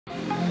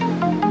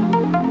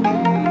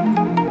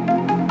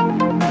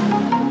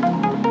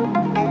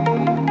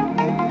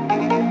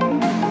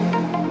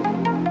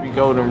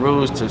golden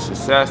rules to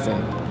success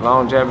and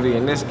longevity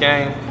in this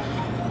game,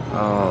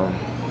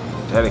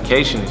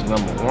 dedication is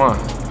number one.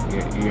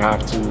 You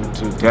have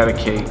to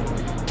dedicate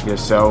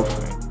yourself.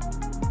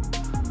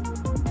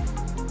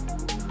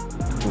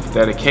 With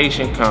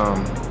dedication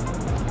come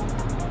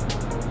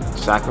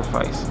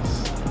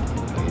sacrifices.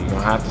 You're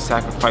gonna have to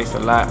sacrifice a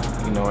lot,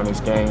 you know, in this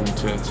game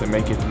to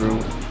make it through.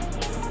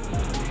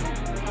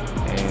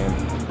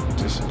 And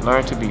just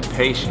learn to be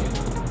patient,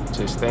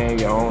 to stay in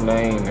your own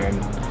lane and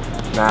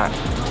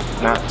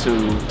not to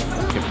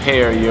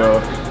compare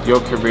your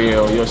career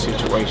or your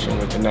situation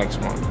with the next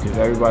one, because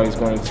everybody's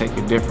going to take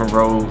a different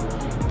road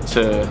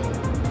to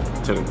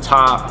the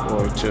top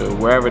or to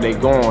wherever they're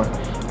going.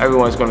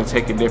 Everyone's going to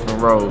take a different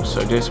road.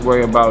 So just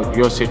worry about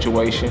your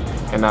situation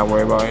and not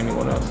worry about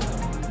anyone else.